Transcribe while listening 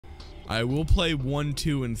I will play 1,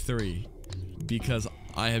 2, and 3 because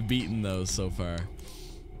I have beaten those so far.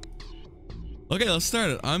 Okay, let's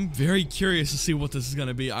start it. I'm very curious to see what this is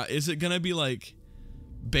gonna be. Is it gonna be like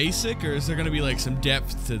basic, or is there gonna be like some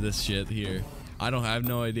depth to this shit here? I have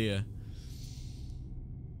no idea.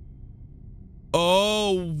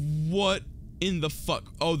 Oh, what in the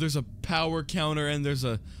fuck? Oh, there's a power counter and there's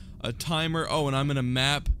a timer. Oh, and I'm in a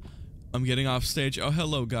map. I'm getting off stage. Oh,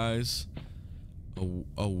 hello guys.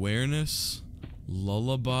 Awareness,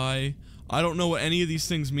 lullaby. I don't know what any of these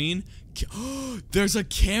things mean. There's a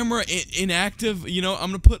camera inactive. You know,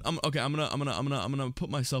 I'm gonna put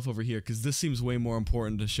myself over here because this seems way more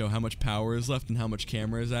important to show how much power is left and how much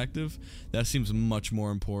camera is active. That seems much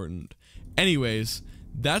more important. Anyways,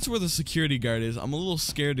 that's where the security guard is. I'm a little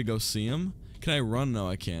scared to go see him. Can I run? No,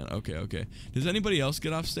 I can't. Okay. Does anybody else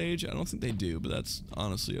get off stage? I don't think they do, but that's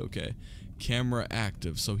honestly okay. Camera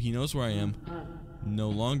active, so he knows where I am. No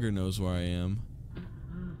longer knows where I am.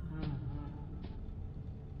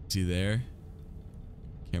 Is he there?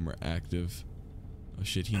 Camera active. Oh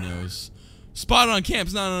shit, he knows. Spot on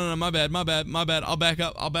camps. No, my bad. I'll back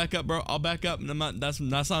up, bro. I'll back up.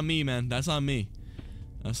 That's on me, man. That's on me.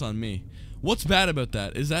 That's on me. What's bad about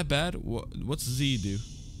that? Is that bad? What's Z do?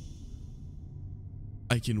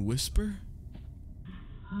 I can whisper?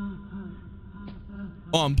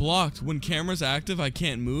 Oh, I'm blocked. When camera's active, I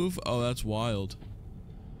can't move? Oh, that's wild.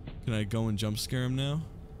 Can I go and jump scare him now?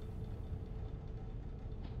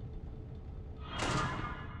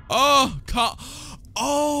 Oh,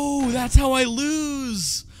 oh, that's how I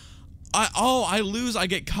lose. I lose, I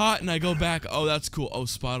get caught and I go back. Oh, that's cool. Oh,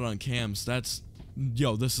 spotted on cams. That's,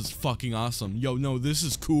 yo, this is fucking awesome. Yo, no, this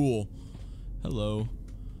is cool. Hello.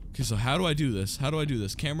 Okay, so how do I do this?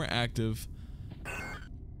 Camera active.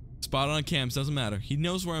 Spotted on cams, doesn't matter. He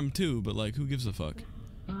knows where I'm too, but like, who gives a fuck?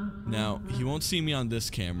 Now, he won't see me on this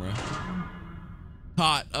camera.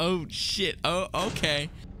 Hot. Oh, shit. Oh, okay.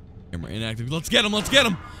 Camera inactive. Let's get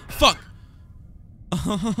him. Fuck.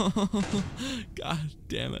 God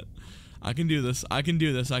damn it. I can do this. I can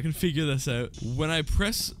figure this out. When I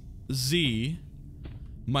press Z,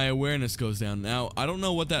 my awareness goes down. Now, I don't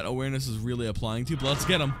know what that awareness is really applying to, but let's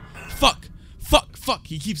get him. Fuck.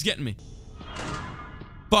 He keeps getting me.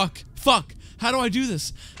 Fuck. How do I do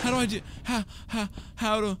this?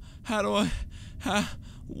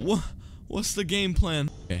 What's the game plan?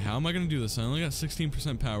 Okay, how am I gonna do this? I only got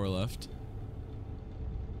 16% power left.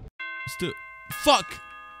 Let's do it. Fuck!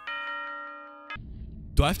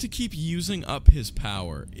 Do I have to keep using up his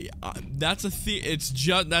power? That's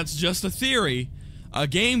just a theory, a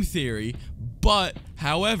game theory, but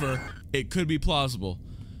however, it could be plausible.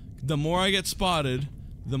 The more I get spotted,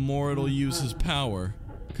 the more it'll use his power,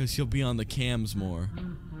 because he'll be on the cams more.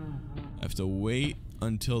 I have to wait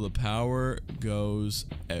until the power goes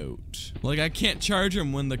out. Like, I can't charge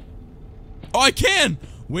him when the... Oh, I can!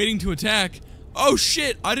 Waiting to attack. Oh,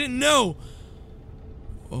 shit! I didn't know!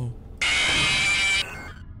 Oh.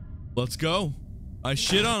 Let's go. I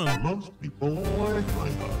shit on him. Most people like my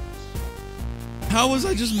hugs. How was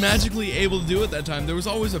I just magically able to do it that time? There was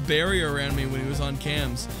always a barrier around me when he was on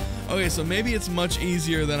cams. Okay, so maybe it's much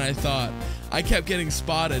easier than I thought. I kept getting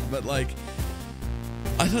spotted, but like...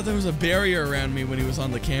 I thought there was a barrier around me when he was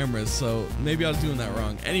on the cameras, so maybe I was doing that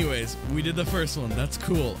wrong. Anyways, we did the first one. That's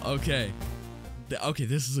cool. Okay. Okay,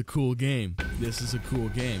 this is a cool game.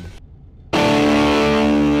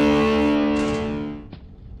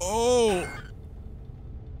 Oh!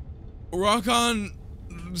 Rock On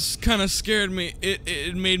kind of scared me.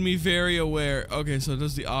 It made me very aware. Okay, so it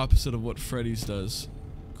does the opposite of what Freddy's does.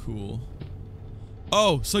 Cool.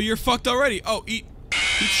 Oh, so you're fucked already. Oh, eat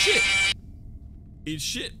shit. Eat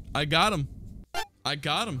shit. I got him. I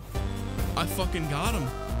fucking got him.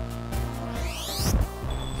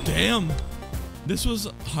 Damn. This was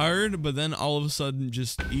hard, but then all of a sudden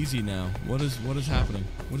just easy now. What is happening?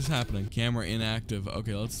 Camera inactive.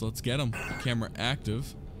 Okay, let's get him. Camera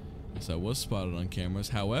active. Yes, I was spotted on cameras.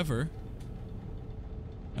 However.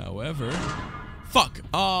 Fuck.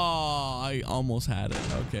 Oh, I almost had it.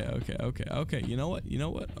 Okay. You know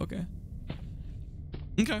what? Okay.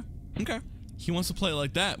 He wants to play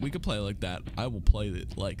like that. We could play like that. I will play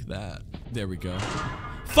it like that. There we go.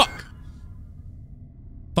 Fuck.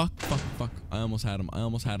 I almost had him.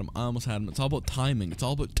 It's all about timing. It's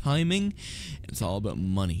all about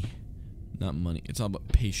money. Not money. It's all about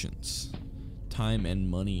patience. Time and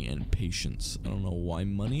money and patience. I don't know why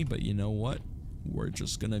money, but you know what? We're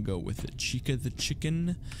just gonna go with it. Chica the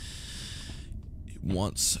chicken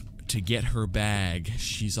wants to get her bag.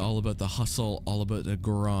 She's all about the hustle, all about the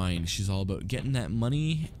grind. She's all about getting that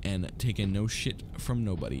money and taking no shit from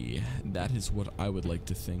nobody. That is what I would like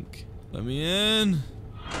to think. Let me in.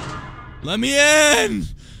 Let me in.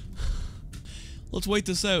 Let's wait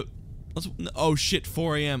this out. Oh shit,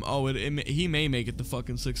 4 a.m. Oh, he may make it to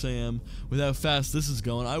fucking 6 a.m. with how fast this is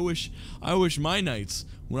going. I wish my nights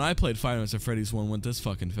when I played Five Nights at Freddy's 1 went this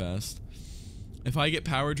fucking fast. If I get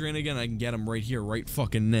power drain again, I can get him right here, right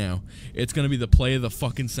fucking now. It's gonna be the play of the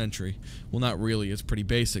fucking century. Well, not really. It's pretty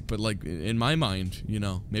basic, but like in my mind, you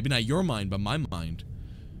know, maybe not your mind, but my mind.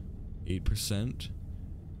 8%.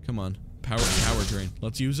 Come on, power drain.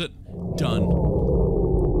 Let's use it. Done.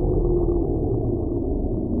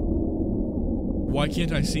 Why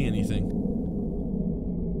can't I see anything?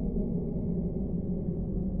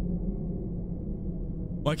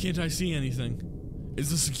 Why can't I see anything? Is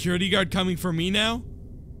the security guard coming for me now?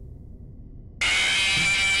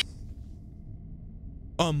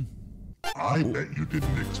 I bet you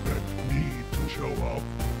didn't expect me to show up.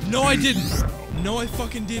 No, I didn't. No, I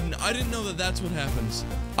fucking didn't. I didn't know that that's what happens.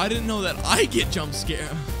 I didn't know that I get jump scared.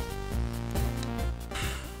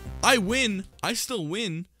 I win. I still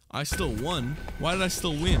win. I still won. Why did I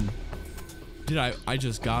still win? Did I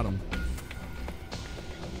just got him.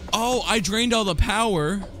 Oh, I drained all the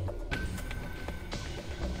power.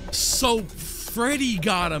 So Freddy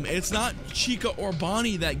got him. It's not Chica or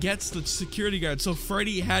Bonnie that gets the security guard. So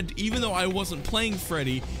Freddy had, even though I wasn't playing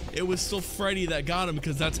Freddy, it was still Freddy that got him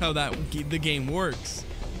because that's how the game works.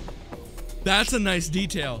 That's a nice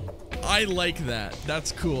detail. I like that.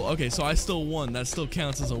 That's cool. Okay, so I still won. That still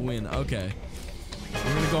counts as a win. Okay.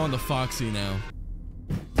 We're gonna go on to Foxy now.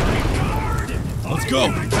 Let's go!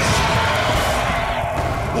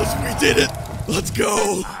 We did it! Let's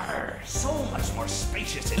go! So much more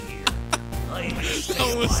spacious in here.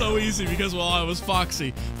 That was so easy because, well, I was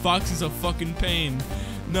Foxy. Foxy's a fucking pain.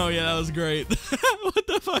 No, yeah, that was great. What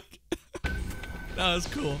the fuck? That was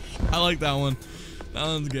cool. I like that one. That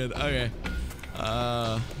one's good. Okay.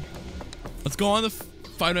 Let's go on to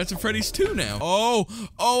Five Nights at Freddy's 2 now. Oh,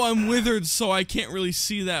 I'm withered, so I can't really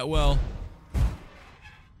see that well.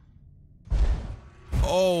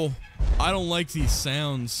 Oh, I don't like these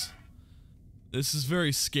sounds. This is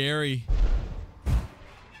very scary.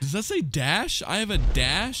 Does that say dash? I have a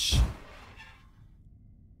dash?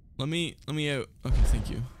 Let me out. Okay, thank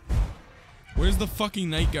you. Where's the fucking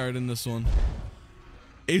night guard in this one?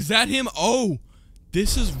 Is that him? Oh!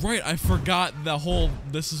 This is right. I forgot the whole.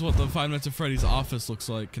 This is what the Five Nights at Freddy's office looks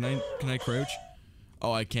like. Can I crouch?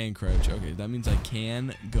 Oh, I can crouch. Okay, that means I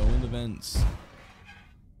can go in the vents.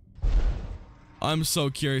 I'm so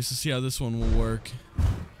curious to see how this one will work.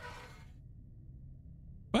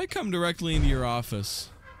 If I come directly into your office,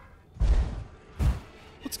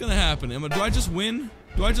 what's gonna happen? Do I just win?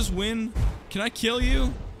 Do I just win? Can I kill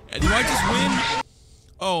you? Do I just win?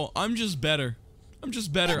 Oh, I'm just better. I'm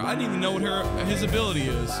just better. I didn't even know what his ability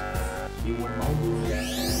is.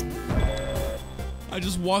 I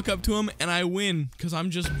just walk up to him and I win because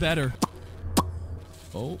I'm just better.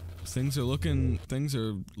 Oh, things are looking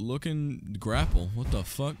grapple. What the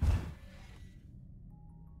fuck?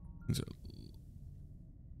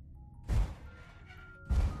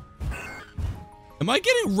 Am I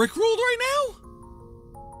getting rickrolled right now?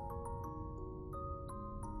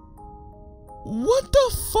 What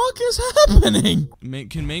the fuck is happening?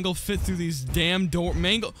 Can Mangle fit through these damn door?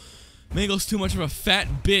 Mangle's too much of a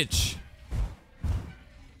fat bitch.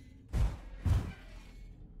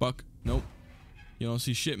 Fuck. Nope. You don't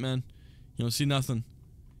see shit, man. You don't see nothing.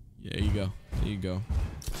 Yeah, there you go. There you go.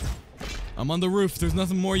 I'm on the roof. There's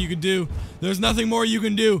nothing more you can do. There's nothing more you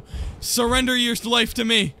can do. Surrender your life to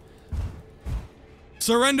me.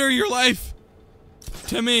 Surrender your life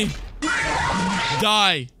to me.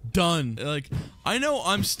 Die. Done. Like, I know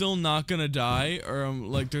I'm still not gonna die, or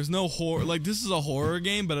like, there's no horror. Like, this is a horror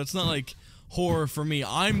game, but it's not like horror for me.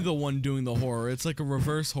 I'm the one doing the horror. It's like a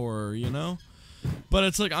reverse horror, you know? But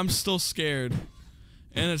it's like, I'm still scared.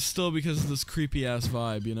 And it's still because of this creepy ass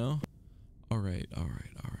vibe, you know? Alright.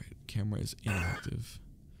 Camera is inactive.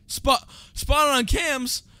 Spot on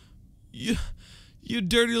cams! You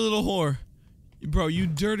dirty little whore. Bro, you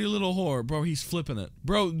dirty little whore. Bro, he's flipping it.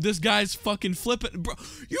 Bro, this guy's fucking flipping. Bro,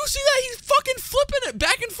 you see that? He's fucking flipping it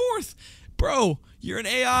back and forth. Bro, you're an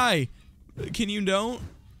AI. Can you don't?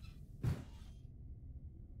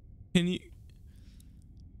 Can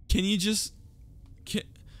you just...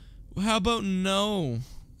 How about no?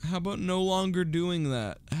 How about no longer doing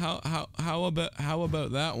that? How about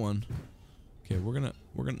that one? Okay, we're gonna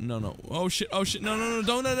no. Oh shit, no,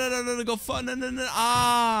 don't go fun, no,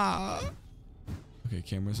 ah! Okay,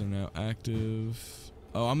 cameras are now active.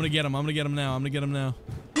 Oh, I'm gonna get him now.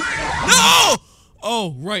 No!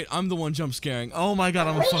 Oh, right, I'm the one jump scaring. Oh my god,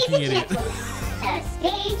 I'm a fucking idiot. The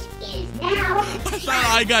stage is I thought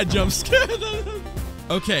I got jump scared.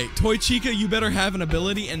 Okay, Toy Chica, you better have an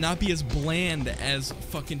ability and not be as bland as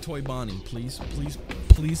fucking Toy Bonnie. Please, please,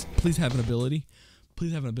 please, please have an ability.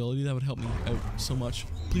 Please have an ability. That would help me out so much.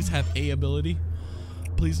 Please have a ability.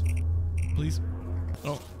 Please. Please.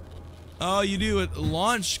 Oh. Oh, you do it.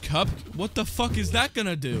 Launch cup. What the fuck is that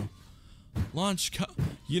gonna do? Launch cup.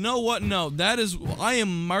 You know what? No, that is. I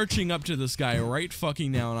am marching up to this guy right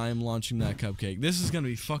fucking now, and I am launching that cupcake. This is gonna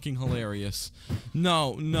be fucking hilarious.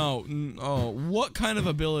 No, no. Oh, what kind of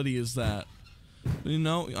ability is that? You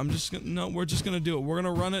know, I'm just gonna. No, we're just gonna do it. We're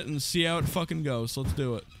gonna run it and see how it fucking goes. Let's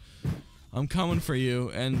do it. I'm coming for you,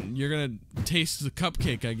 and you're gonna taste the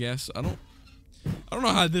cupcake, I guess. I don't know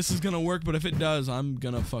how this is gonna work, but if it does, I'm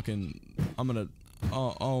gonna.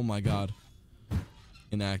 Oh my god.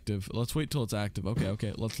 Inactive. Let's wait till it's active. Okay,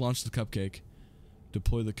 okay. Let's launch the cupcake.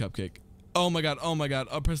 Deploy the cupcake. Oh my god. Oh my god.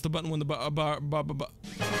 I'll press the button when the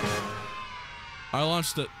I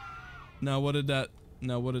launched it. Now what did that?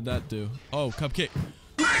 Now what did that do? Oh, cupcake.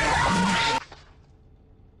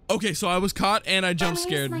 Okay, so I was caught and I jump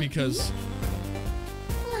scared because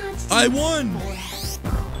I won.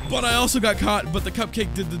 But I also got caught, but the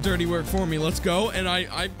cupcake did the dirty work for me. Let's go. And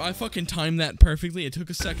I fucking timed that perfectly. It took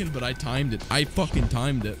a second, but I timed it. I fucking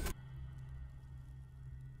timed it.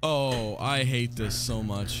 Oh, I hate this so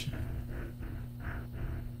much.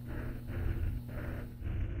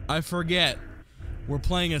 I forget. We're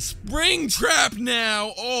playing a spring trap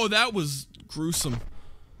now. Oh, that was gruesome.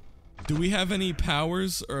 Do we have any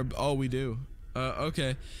powers? Or oh, we do.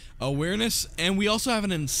 Okay. Awareness, and we also have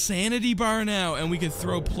an insanity bar now, and we can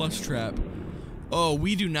throw plush trap. Oh,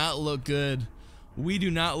 we do not look good. We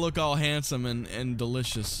do not look all handsome and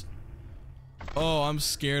delicious. Oh, I'm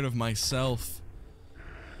scared of myself.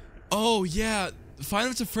 Oh yeah, Five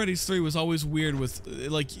Nights at Freddy's 3 was always weird with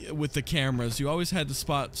with the cameras. You always had to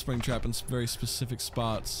spot Springtrap in very specific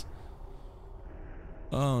spots.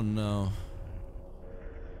 Oh no.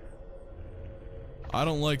 I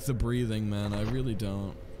don't like the breathing, man. I really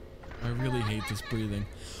don't. I really hate this breathing.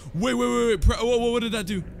 Wait. Whoa, what did that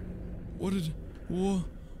do? What did...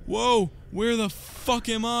 Whoa. Where the fuck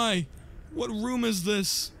am I? What room is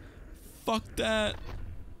this? Fuck that.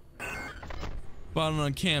 Bottom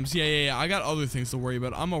on cams. Yeah. I got other things to worry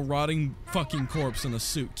about. I'm a rotting fucking corpse in a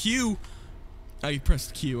suit. Q! I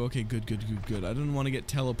pressed Q. Okay, good. I didn't want to get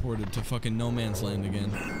teleported to fucking no man's land again.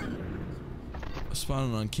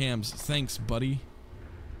 Spawning on cams. Thanks, buddy.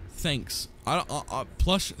 Thanks.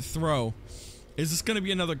 Plush throw. Is this gonna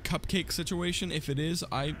be another cupcake situation? If it is,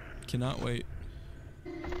 I cannot wait.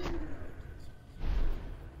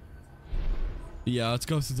 Yeah, let's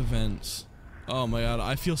go through the vents. Oh my god,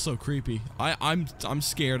 I feel so creepy. I'm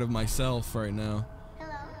scared of myself right now.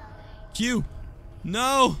 Hello. Q!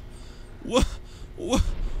 No! What?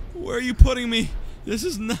 Where are you putting me? This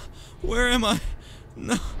is not. Where am I?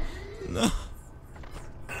 No.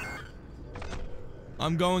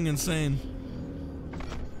 I'm going insane.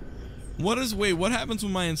 Wait, what happens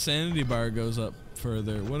when my insanity bar goes up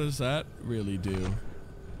further? What does that really do?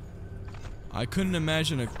 I couldn't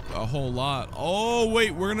imagine a whole lot. Oh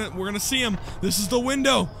wait, we're gonna see him. This is the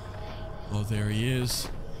window. Oh, there he is.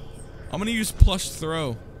 I'm gonna use plush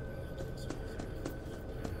throw.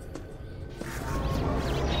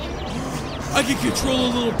 I can control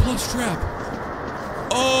a little plush trap.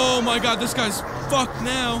 Oh my god, this guy's fucked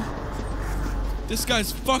now. This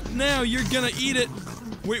guy's fucked now. You're gonna eat it.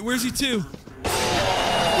 Wait, where's he to? We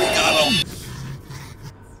got him.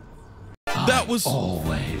 That was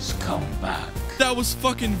always come back. That was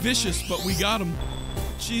fucking vicious, but we got him.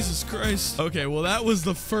 Jesus Christ. Okay, well that was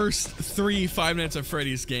the first 3 Five Nights at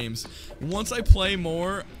Freddy's games. Once I play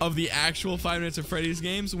more of the actual Five Nights at Freddy's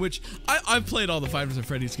games, which I've played all the Five Nights at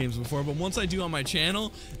Freddy's games before, but once I do on my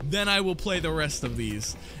channel, then I will play the rest of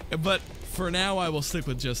these. But for now, I will stick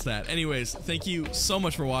with just that. Anyways, thank you so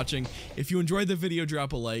much for watching. If you enjoyed the video,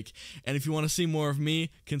 drop a like. And if you want to see more of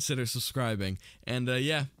me, consider subscribing. And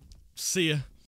yeah, see ya.